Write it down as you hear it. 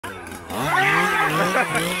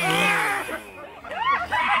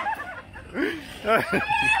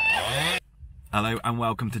Hello and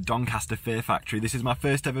welcome to Doncaster Fear Factory. This is my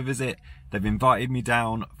first ever visit. They've invited me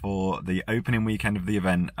down for the opening weekend of the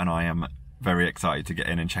event and I am very excited to get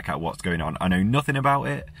in and check out what's going on. I know nothing about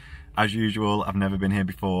it. As usual, I've never been here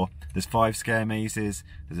before. There's 5 scare mazes,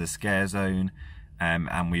 there's a scare zone,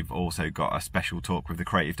 and we've also got a special talk with the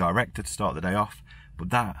creative director to start the day off. But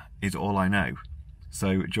that is all I know.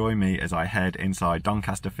 So join me as I head inside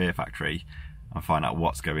Doncaster Fear Factory and find out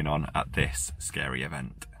what's going on at this scary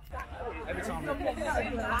event.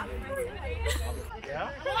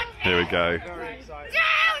 Here we go.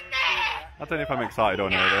 I don't know if I'm excited or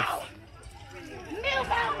nervous.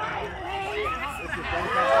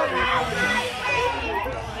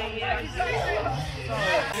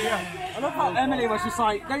 I love how Emily was just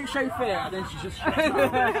like, don't show fear, and then she just I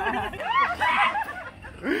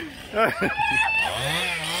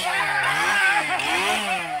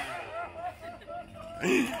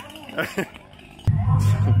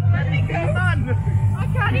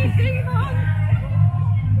can't even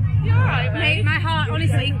You're alright, mate. My heart,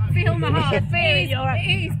 honestly, feel my heart.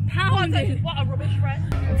 It is pounding. What a rubbish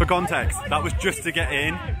friend. For context, that was just to get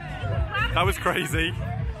in. That was crazy.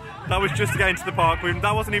 That was just to get into the park.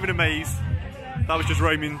 That wasn't even a maze. That was just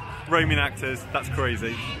roaming actors. That's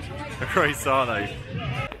crazy. A great start though.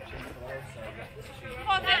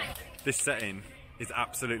 This setting is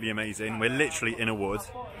absolutely amazing. We're literally in a wood.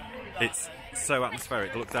 It's so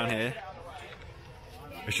atmospheric. Look down here.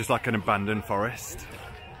 It's just like an abandoned forest.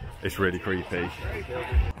 It's really creepy.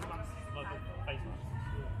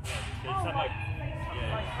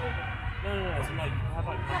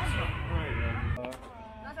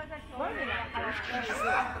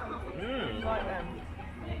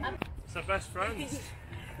 So best friends.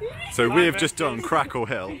 So we have just done Crackle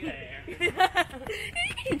Hill.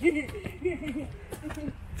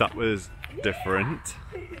 That was different.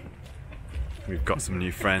 We've got some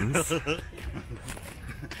new friends.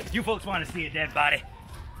 You folks want to see a dead body?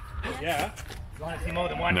 Yeah. You want to see more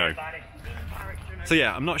than one dead body? So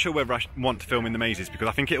yeah, I'm not sure whether I want to film in the mazes because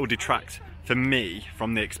I think it will detract for me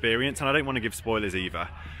from the experience and I don't want to give spoilers either.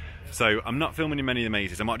 So I'm not filming in many of the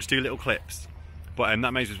mazes. I might just do little clips. But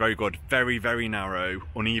that maze was very good. Very, very narrow,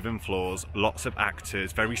 uneven floors, lots of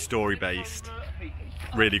actors, very story based.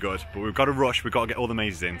 Really good. But we've got to rush, we've got to get all the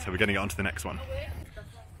mazes in, so we're going to get on to the next one.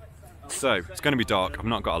 So it's going to be dark, I've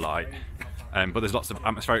not got a light. But there's lots of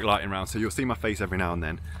atmospheric lighting around, so you'll see my face every now and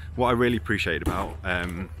then. What I really appreciate about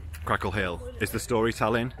Crackle Hill is the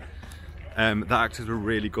storytelling. The actors were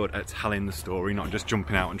really good at telling the story, not just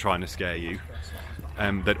jumping out and trying to scare you.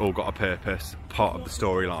 They'd all got a purpose, part of the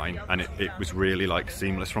storyline, and it was really like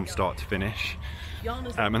seamless from start to finish.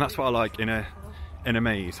 And that's what I like in a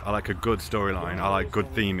maze. I like a good storyline, I like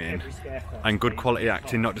good theming, and good quality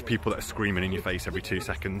acting, not just people that are screaming in your face every 2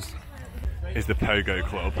 seconds. Is the Pogo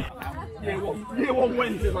Club. Year one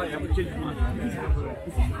Wednesday night, I'm a gentleman.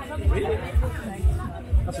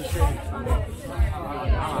 That's a shame.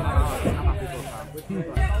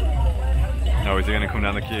 Oh, is he going to come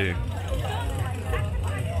down the queue?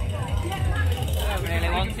 I really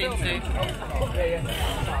want him to.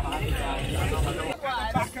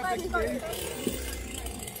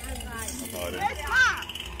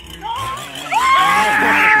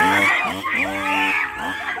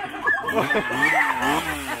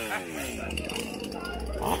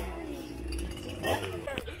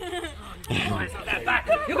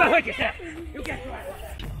 You go hurt yourself. You get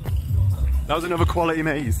That was another quality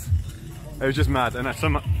maze. It was just mad, and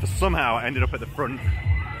somehow I ended up at the front.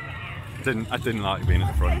 I didn't like being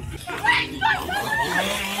at the front.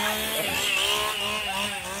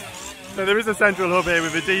 So there is a central hub here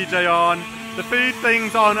with a DJ on. The food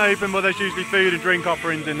things aren't open, but there's usually food and drink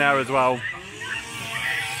offerings in there as well.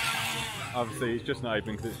 Obviously, it's just not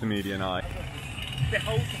open because it's the media night. the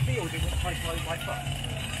whole field in which I blow my foot.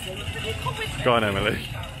 Go on, Emily.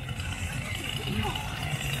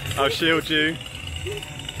 I'll shield you.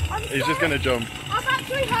 He's just going to jump. I've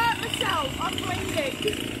actually hurt myself. I'm bleeding.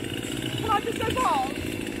 Can I just go past?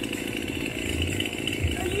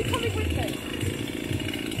 Are you coming with me?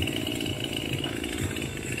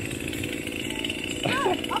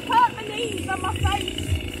 Look, I've hurt my knees and my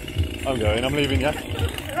face. I'm going. I'm leaving you.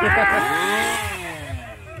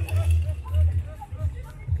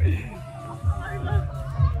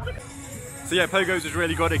 So yeah, Pogo's was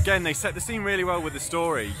really good. Again, they set the scene really well with the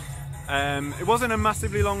story. It wasn't a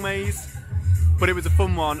massively long maze, but it was a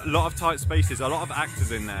fun one. A lot of tight spaces, a lot of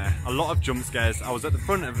actors in there, a lot of jump scares. I was at the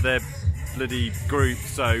front of their bloody group,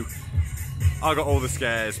 so I got all the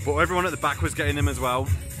scares, but everyone at the back was getting them as well.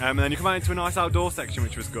 And then you come out into a nice outdoor section,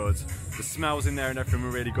 which was good. The smells in there and everything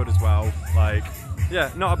were really good as well. Like,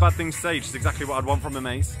 yeah, not a bad thing to say, just exactly what I'd want from a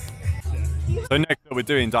maze. So next up we're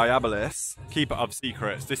doing Diabolus, Keeper of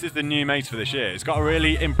Secrets. This is the new maze for this year. It's got a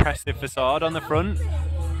really impressive facade on the front.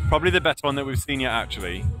 Probably the best one that we've seen yet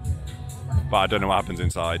actually. But I don't know what happens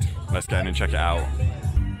inside. Let's get in and check it out.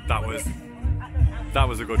 That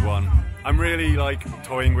was a good one. I'm really like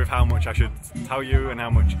toying with how much I should tell you and how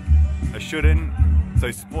much I shouldn't.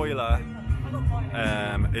 So spoiler,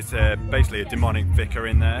 it's basically a demonic vicar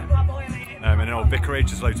in there. In an old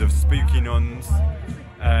vicarage, there's loads of spooky nuns.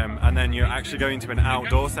 And then you're actually going to an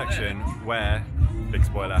outdoor section where, big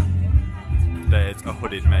spoiler, there's a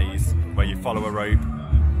hooded maze where you follow a rope.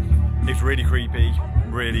 It's really creepy,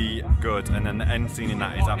 really good, and then the end scene in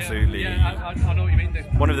that is absolutely I know what you mean,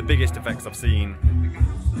 one of the biggest effects I've seen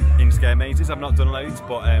in scare mazes. I've not done loads,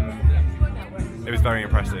 but it was very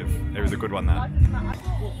impressive. It was a good one, that.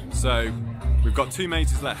 So we've got 2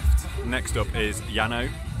 mazes left. Next up is Y.A.N.A.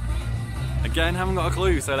 Again, haven't got a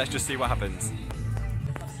clue, so let's just see what happens.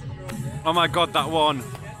 Oh my god, that one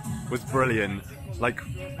was brilliant. Like,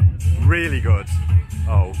 really good.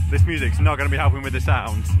 Oh, this music's not going to be helping with the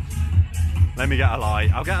sound. Let me get a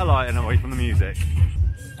light. I'll get a light and away from the music.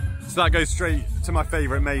 So that goes straight to my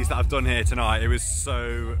favourite maze that I've done here tonight. It was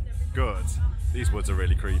so good. These woods are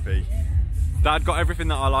really creepy. That got everything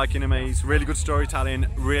that I like in a maze. Really good storytelling,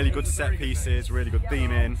 really good set pieces, really good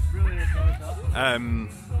theming.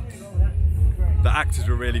 The actors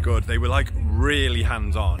were really good. They were like really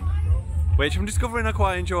hands-on, which I'm discovering I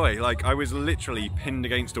quite enjoy. Like, I was literally pinned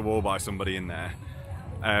against a wall by somebody in there.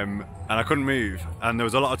 And I couldn't move, and there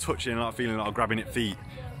was a lot of touching, a lot of feeling, a lot of grabbing at feet.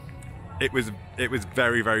 It was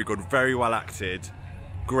very, very good, very well acted,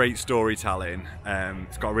 great storytelling.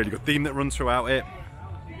 It's got a really good theme that runs throughout it,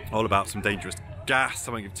 all about some dangerous gas.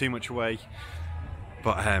 I won't give too much away,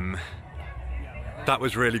 but that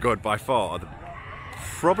was really good by far.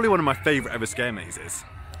 Probably one of my favourite ever scare mazes.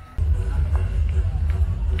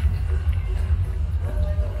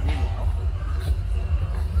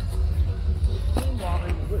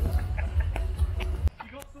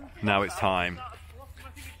 Now it's time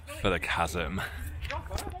for the chasm.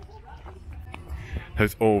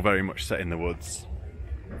 It's all very much set in the woods.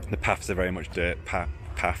 The paths are very much dirt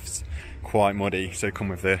paths, quite muddy, so come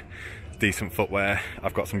with the decent footwear.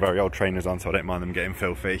 I've got some very old trainers on, so I don't mind them getting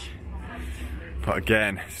filthy. But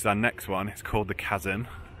again, this is our next one. It's called the chasm.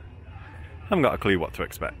 I haven't got a clue what to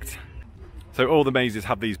expect. So all the mazes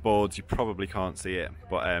have these boards. You probably can't see it,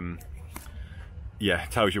 but yeah,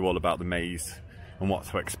 it tells you all about the maze and what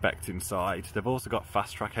to expect inside. They've also got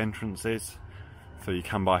fast track entrances, so you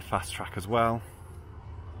can buy fast track as well.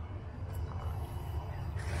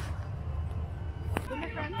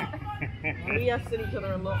 We have seen each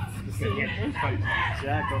other a lot.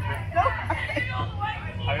 Yeah, go for it.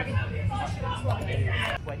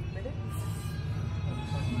 20 minutes.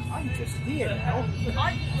 I'm just here now. It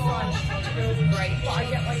was great, but I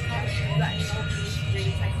get like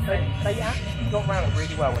really takes They actually got around it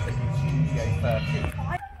really well with the new studio first.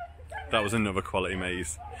 That was another quality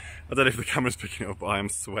maze. I don't know if the camera's picking it up, but I am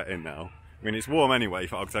sweating now. I mean, it's warm anyway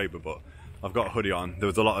for October, but I've got a hoodie on. There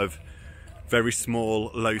was a lot of very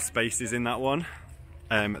small, low spaces in that one.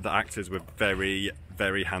 The actors were very,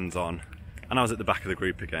 very hands-on. And I was at the back of the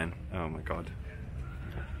group again. Oh my god.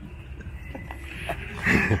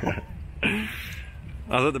 I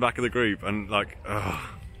was at the back of the group and like,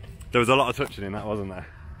 there was a lot of touching in that, wasn't there?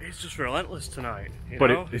 It's just relentless tonight, you but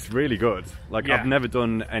know? It's really good. Like, yeah. I've never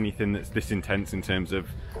done anything that's this intense in terms of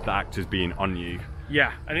the actors being on you.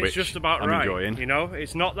 Yeah, and it's just about right, enjoying. You know?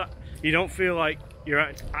 It's not that, you don't feel like you're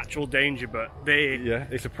at actual danger, but they... Yeah,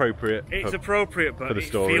 it's appropriate. It's appropriate, but it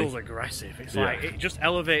story. feels aggressive. It's like, it just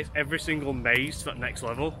elevates every single maze to that next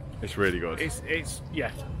level. It's really good.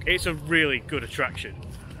 It's a really good attraction.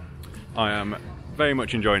 I am very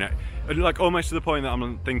much enjoying it. Like, almost to the point that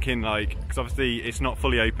I'm thinking, like, because obviously it's not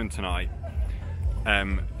fully open tonight.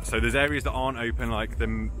 So there's areas that aren't open, like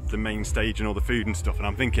the main stage and all the food and stuff, and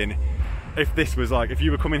I'm thinking, if this was like, if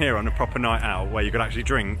you were coming here on a proper night out where you could actually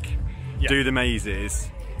drink, do the mazes,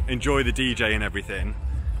 enjoy the DJ and everything,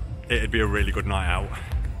 it'd be a really good night out.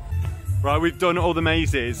 Right, we've done all the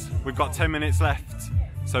mazes. We've got 10 minutes left,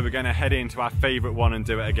 so we're going to head into our favourite one and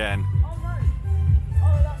do it again.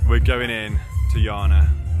 We're going in to Y.A.N.A.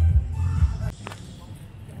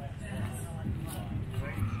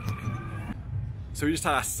 So we just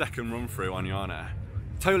had our second run through on Y.A.N.A.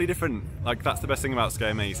 Totally different. Like, that's the best thing about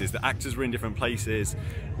scare mazes. The actors were in different places.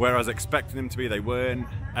 Where I was expecting them to be, they weren't.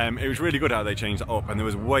 It was really good how they changed it up, and there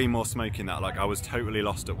was way more smoke in that. Like, I was totally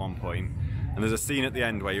lost at one point. and there's a scene at the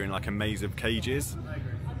end where you're in like a maze of cages.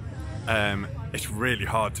 It's really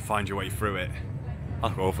hard to find your way through it. I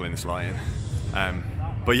look awful in this lighting.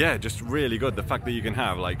 But yeah, just really good. The fact that you can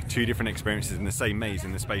have like 2 different experiences in the same maze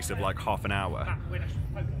in the space of like half an hour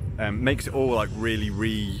makes it all like really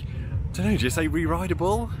I don't know, do you say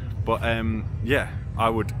re-rideable? But yeah,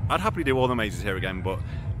 I'd happily do all the mazes here again, but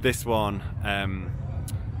this one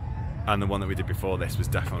and the one that we did before this was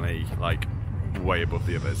definitely like way above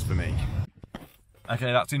the others for me.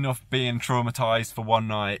 Okay, that's enough being traumatized for one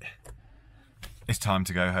night. It's time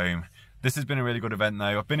to go home. This has been a really good event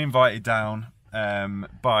though. I've been invited down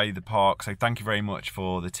by the park, so thank you very much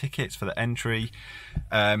for the tickets, for the entry.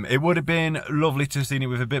 It would have been lovely to have seen it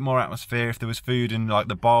with a bit more atmosphere if there was food and like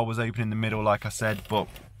the bar was open in the middle like I said, but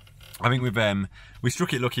I think we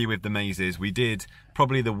struck it lucky with the mazes. We did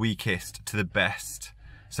probably the weakest to the best,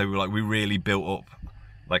 so we really built up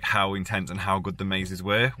like how intense and how good the mazes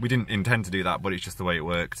were. We didn't intend to do that, but it's just the way it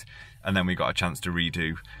worked, and then we got a chance to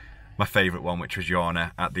redo my favourite one, which was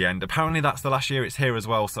Y.A.N.A at the end. Apparently that's the last year it's here as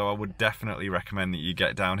well, so I would definitely recommend that you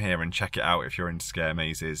get down here and check it out if you're into scare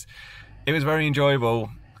mazes. It was very enjoyable,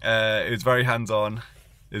 it was very hands-on,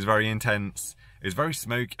 it was very intense, it was very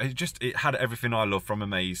smoky, it had everything I love from a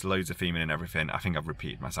maze, loads of theming and everything. I think I've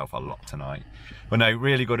repeated myself a lot tonight. But no,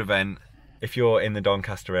 really good event. If you're in the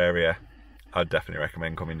Doncaster area, I'd definitely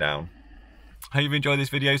recommend coming down. I hope you've enjoyed this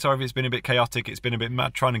video. Sorry if it's been a bit chaotic, it's been a bit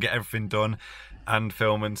mad trying to get everything done and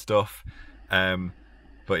film and stuff.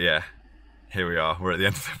 But yeah, here we are, we're at the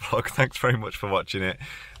end of the vlog. Thanks very much for watching it.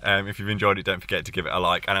 If you've enjoyed it, don't forget to give it a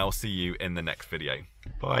like, and I'll see you in the next video.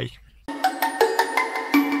 Bye.